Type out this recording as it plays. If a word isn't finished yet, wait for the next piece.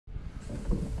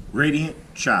Radiant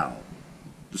Child,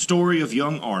 the story of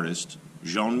young artist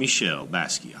Jean-Michel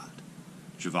Basquiat,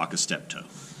 Javaca Steptoe.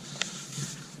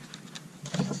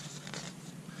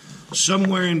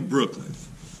 Somewhere in Brooklyn,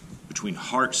 between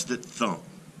hearts that thump,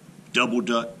 double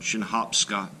Dutch and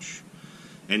hopscotch,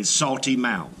 and salty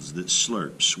mouths that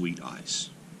slurp sweet ice,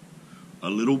 a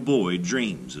little boy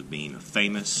dreams of being a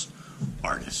famous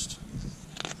artist.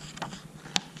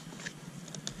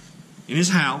 In his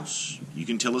house, you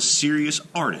can tell a serious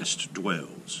artist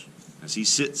dwells, as he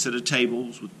sits at a table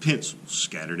with pencils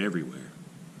scattered everywhere.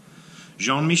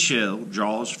 Jean-Michel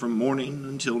draws from morning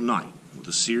until night with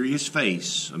a serious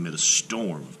face amid a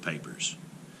storm of papers.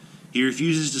 He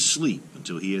refuses to sleep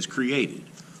until he has created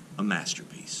a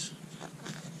masterpiece.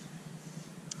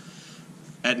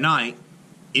 At night,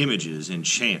 images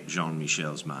enchant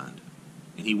Jean-Michel's mind,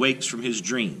 and he wakes from his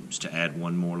dreams to add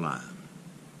one more line.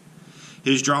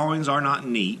 His drawings are not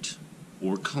neat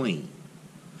or clean,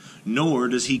 nor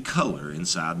does he color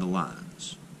inside the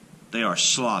lines. They are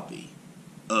sloppy,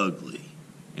 ugly,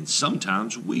 and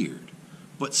sometimes weird,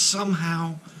 but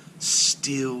somehow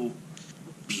still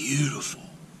beautiful.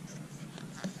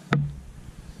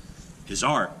 His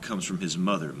art comes from his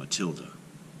mother, Matilda,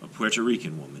 a Puerto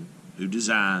Rican woman who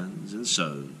designs and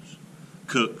sews,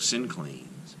 cooks and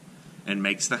cleans, and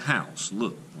makes the house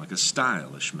look like a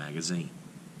stylish magazine.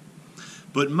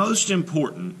 But most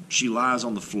important, she lies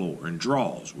on the floor and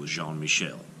draws with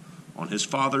Jean-Michel on his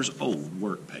father's old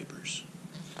work papers.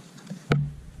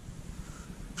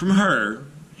 From her,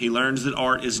 he learns that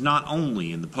art is not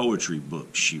only in the poetry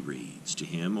books she reads to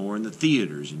him or in the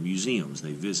theaters and museums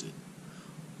they visit.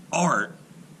 Art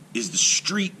is the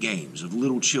street games of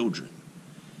little children,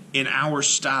 in our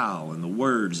style and the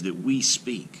words that we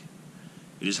speak.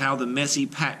 It is how the messy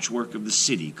patchwork of the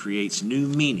city creates new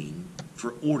meaning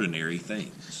for ordinary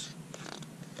things.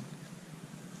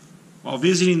 While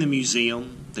visiting the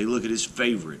museum, they look at his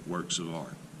favorite works of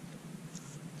art.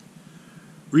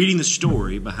 Reading the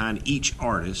story behind each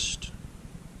artist,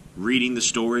 reading the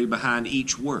story behind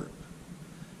each work.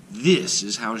 This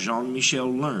is how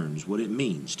Jean-Michel learns what it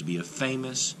means to be a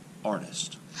famous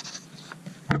artist.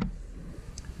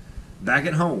 Back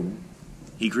at home,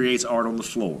 he creates art on the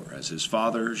floor as his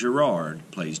father, Gerard,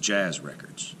 plays jazz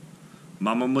records.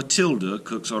 Mama Matilda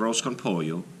cooks arroz con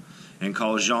pollo and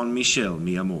calls Jean-Michel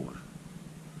mi amor.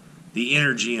 The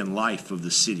energy and life of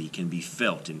the city can be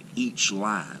felt in each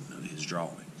line of his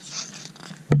drawings.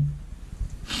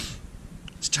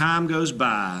 As time goes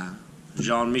by,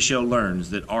 Jean-Michel learns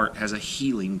that art has a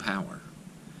healing power.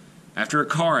 After a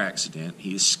car accident,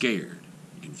 he is scared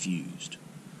and confused.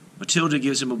 Matilda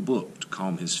gives him a book to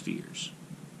calm his fears.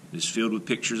 It is filled with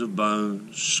pictures of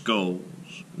bones, skulls,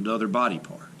 and other body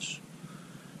parts.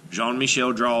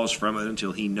 Jean-Michel draws from it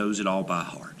until he knows it all by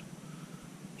heart.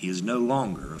 He is no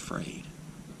longer afraid.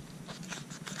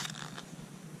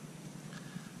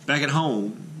 Back at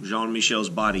home, Jean-Michel's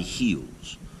body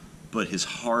heals, but his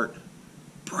heart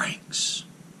breaks.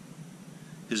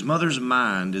 His mother's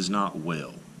mind is not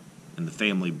well, and the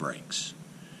family breaks.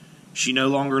 She no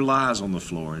longer lies on the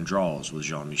floor and draws with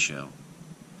Jean-Michel,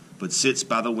 but sits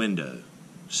by the window,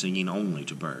 singing only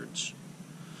to birds.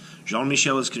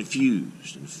 Jean-Michel is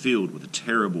confused and filled with a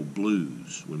terrible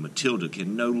blues when Matilda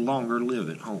can no longer live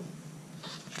at home.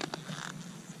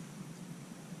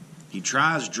 He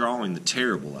tries drawing the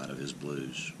terrible out of his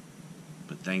blues,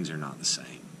 but things are not the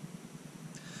same.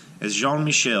 As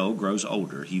Jean-Michel grows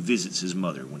older, he visits his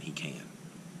mother when he can,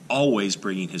 always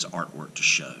bringing his artwork to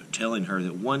show, telling her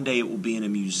that one day it will be in a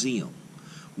museum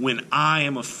when I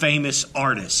am a famous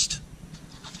artist.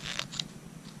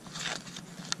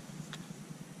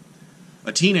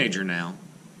 A teenager now,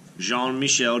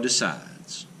 Jean-Michel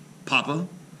decides, Papa,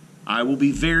 I will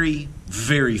be very,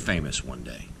 very famous one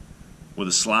day. With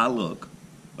a sly look,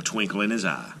 a twinkle in his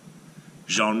eye,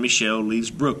 Jean-Michel leaves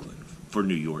Brooklyn for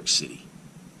New York City,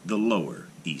 the Lower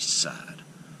East Side,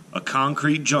 a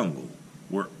concrete jungle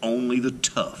where only the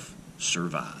tough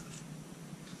survive.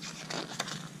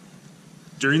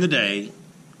 During the day,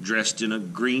 dressed in a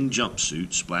green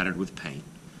jumpsuit splattered with paint,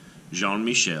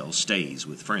 Jean-Michel stays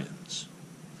with friends,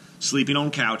 sleeping on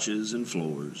couches and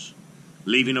floors,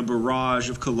 leaving a barrage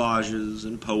of collages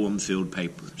and poem-filled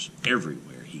papers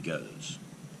everywhere he goes.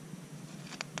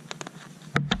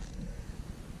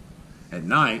 At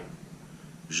night,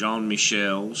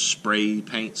 Jean-Michel spray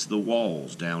paints the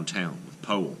walls downtown with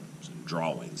poems and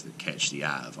drawings that catch the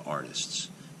eye of artists,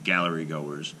 gallery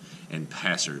goers, and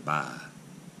passers-by.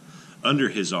 Under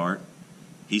his art,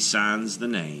 he signs the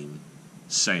name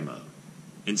Samo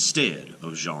instead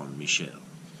of Jean-Michel.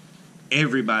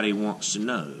 Everybody wants to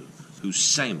know who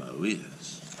Samo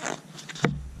is.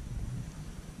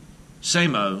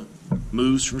 Samo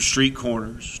moves from street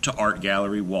corners to art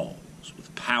gallery walls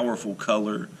with powerful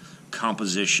color,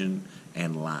 composition,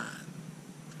 and line,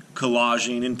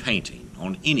 collaging and painting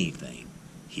on anything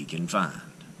he can find.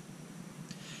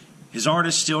 His art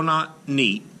is still not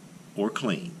neat or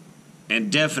clean,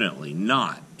 and definitely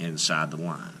not inside the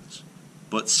lines,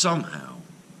 but somehow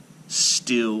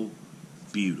still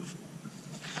beautiful.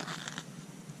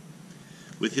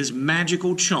 With his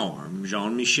magical charm,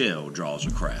 Jean-Michel draws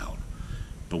a crowd.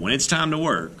 But when it's time to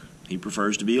work, he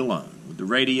prefers to be alone with the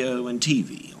radio and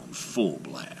TV on full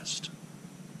blast.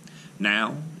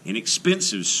 Now, in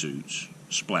expensive suits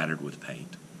splattered with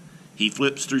paint, he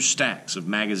flips through stacks of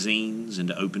magazines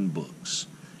into open books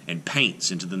and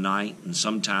paints into the night and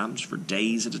sometimes for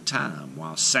days at a time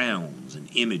while sounds and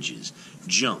images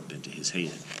jump into his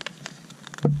head.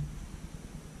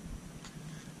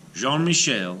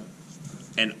 Jean-Michel,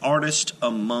 an artist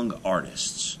among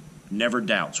artists, never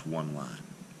doubts one line,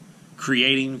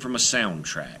 creating from a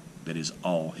soundtrack that is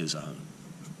all his own.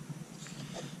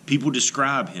 People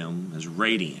describe him as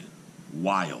radiant,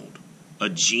 wild, a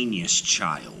genius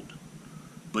child.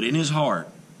 But in his heart,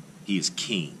 he is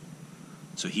king.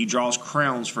 So he draws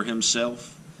crowns for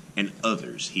himself and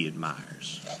others he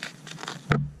admires.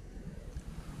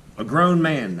 A grown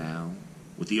man now,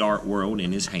 with the art world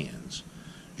in his hands,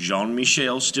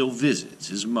 Jean-Michel still visits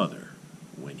his mother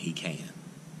when he can.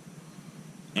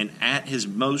 And at his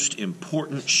most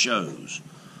important shows,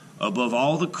 above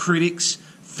all the critics,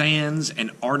 fans, and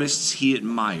artists he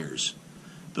admires,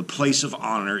 the place of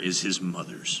honor is his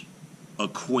mother's, a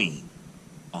queen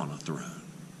on a throne.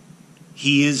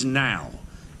 He is now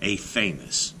a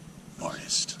famous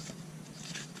artist.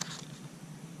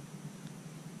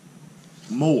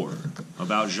 More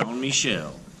about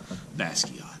Jean-Michel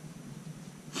Basquiat.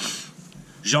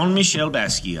 Jean-Michel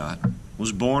Basquiat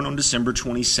was born on December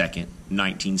 22nd,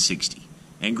 1960,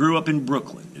 and grew up in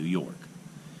Brooklyn, New York.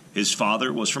 His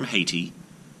father was from Haiti,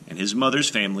 and his mother's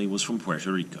family was from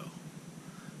Puerto Rico.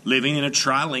 Living in a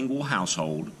trilingual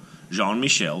household,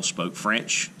 Jean-Michel spoke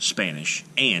French, Spanish,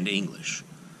 and English.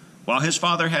 While his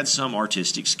father had some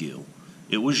artistic skill,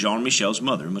 it was Jean-Michel's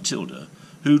mother, Mathilde,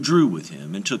 who drew with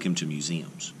him and took him to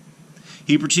museums.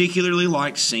 He particularly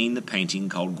liked seeing the painting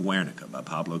called Guernica by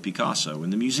Pablo Picasso in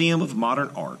the Museum of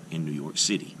Modern Art in New York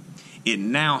City. It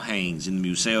now hangs in the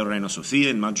Museo Reina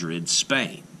Sofia in Madrid,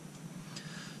 Spain.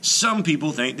 Some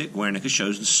people think that Guernica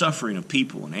shows the suffering of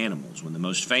people and animals when the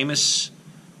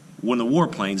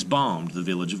warplanes bombed the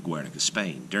village of Guernica,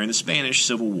 Spain, during the Spanish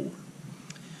Civil War.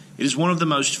 It is one of the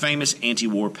most famous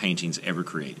anti-war paintings ever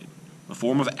created, a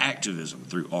form of activism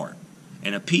through art,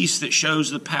 and a piece that shows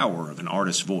the power of an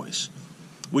artist's voice,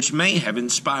 which may have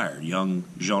inspired young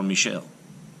Jean-Michel.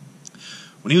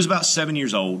 When he was about 7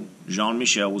 years old,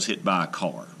 Jean-Michel was hit by a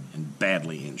car and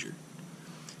badly injured.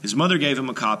 His mother gave him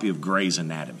a copy of Gray's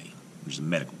Anatomy, which is a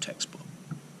medical textbook,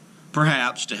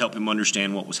 perhaps to help him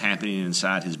understand what was happening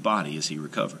inside his body as he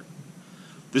recovered.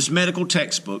 This medical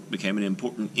textbook became an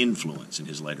important influence in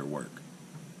his later work.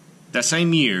 That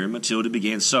same year, Mathilde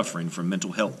began suffering from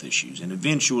mental health issues and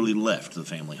eventually left the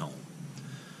family home.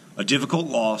 A difficult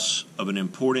loss of an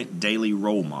important daily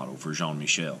role model for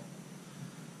Jean-Michel.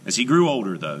 As he grew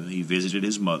older, though, he visited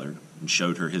his mother and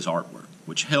showed her his artwork,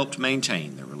 which helped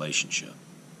maintain their relationship.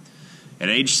 At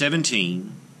age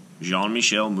 17,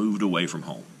 Jean-Michel moved away from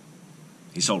home.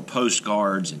 He sold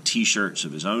postcards and T-shirts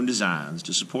of his own designs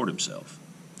to support himself,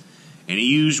 and he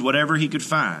used whatever he could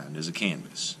find as a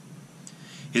canvas.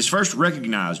 His first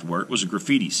recognized work was a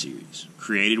graffiti series,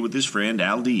 created with his friend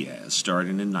Al Diaz,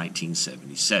 starting in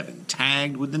 1977,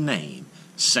 tagged with the name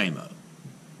Samo.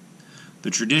 The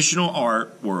traditional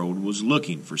art world was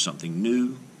looking for something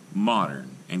new,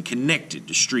 modern, and connected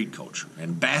to street culture,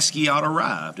 and Basquiat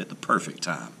arrived at the perfect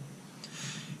time.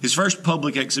 His first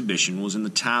public exhibition was in the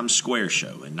Times Square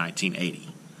show in 1980,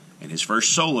 and his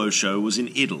first solo show was in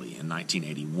Italy in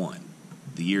 1981,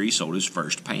 the year he sold his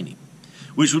first painting,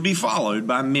 which would be followed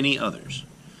by many others.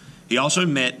 He also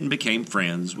met and became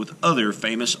friends with other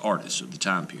famous artists of the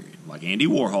time period, like Andy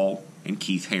Warhol and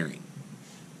Keith Haring.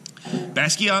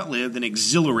 Basquiat lived an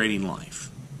exhilarating life,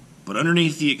 but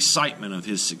underneath the excitement of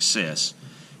his success,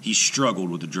 he struggled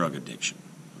with a drug addiction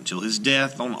until his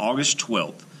death on August 12,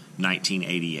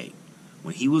 1988,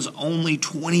 when he was only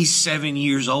 27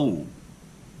 years old.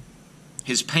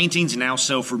 His paintings now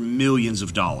sell for millions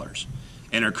of dollars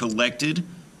and are collected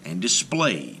and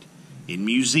displayed in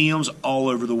museums all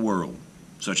over the world,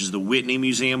 such as the Whitney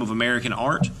Museum of American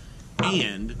Art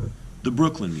and the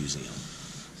Brooklyn Museum.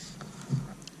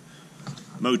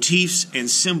 Motifs and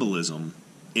symbolism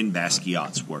in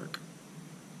Basquiat's work.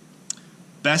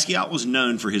 Basquiat was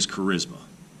known for his charisma,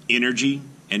 energy,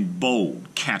 and bold,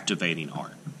 captivating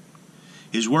art.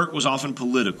 His work was often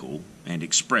political and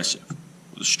expressive,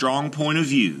 with a strong point of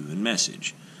view and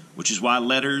message, which is why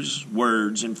letters,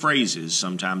 words, and phrases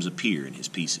sometimes appear in his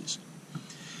pieces.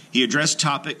 He addressed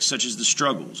topics such as the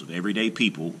struggles of everyday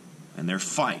people and their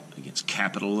fight against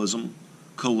capitalism,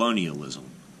 colonialism,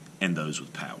 and those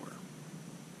with power.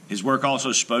 His work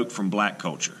also spoke from black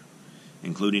culture,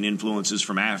 including influences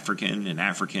from African and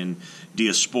African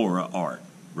diaspora art,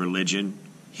 religion,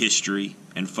 history,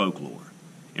 and folklore,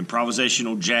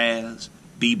 improvisational jazz,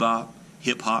 bebop,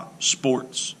 hip-hop,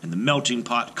 sports, and the melting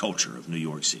pot culture of New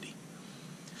York City.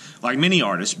 Like many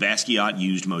artists, Basquiat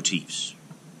used motifs,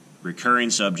 recurring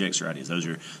subjects or ideas. Those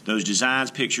are those designs,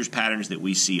 pictures, patterns that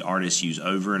we see artists use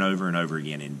over and over and over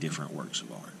again in different works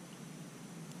of art.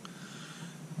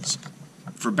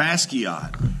 For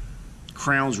Basquiat,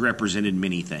 crowns represented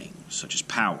many things, such as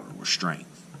power or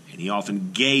strength, and he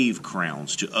often gave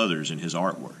crowns to others in his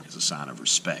artwork as a sign of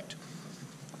respect.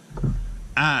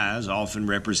 Eyes often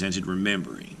represented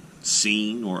remembering,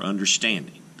 seeing, or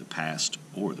understanding the past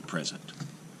or the present.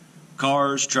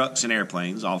 Cars, trucks, and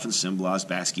airplanes often symbolized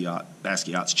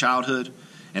Basquiat's childhood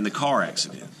and the car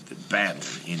accident that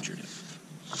badly injured him.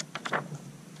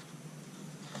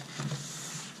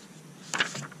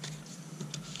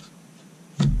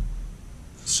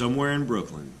 Somewhere in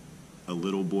Brooklyn, a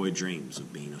little boy dreams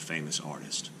of being a famous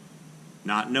artist,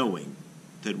 not knowing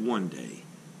that one day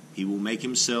he will make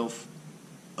himself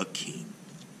a king.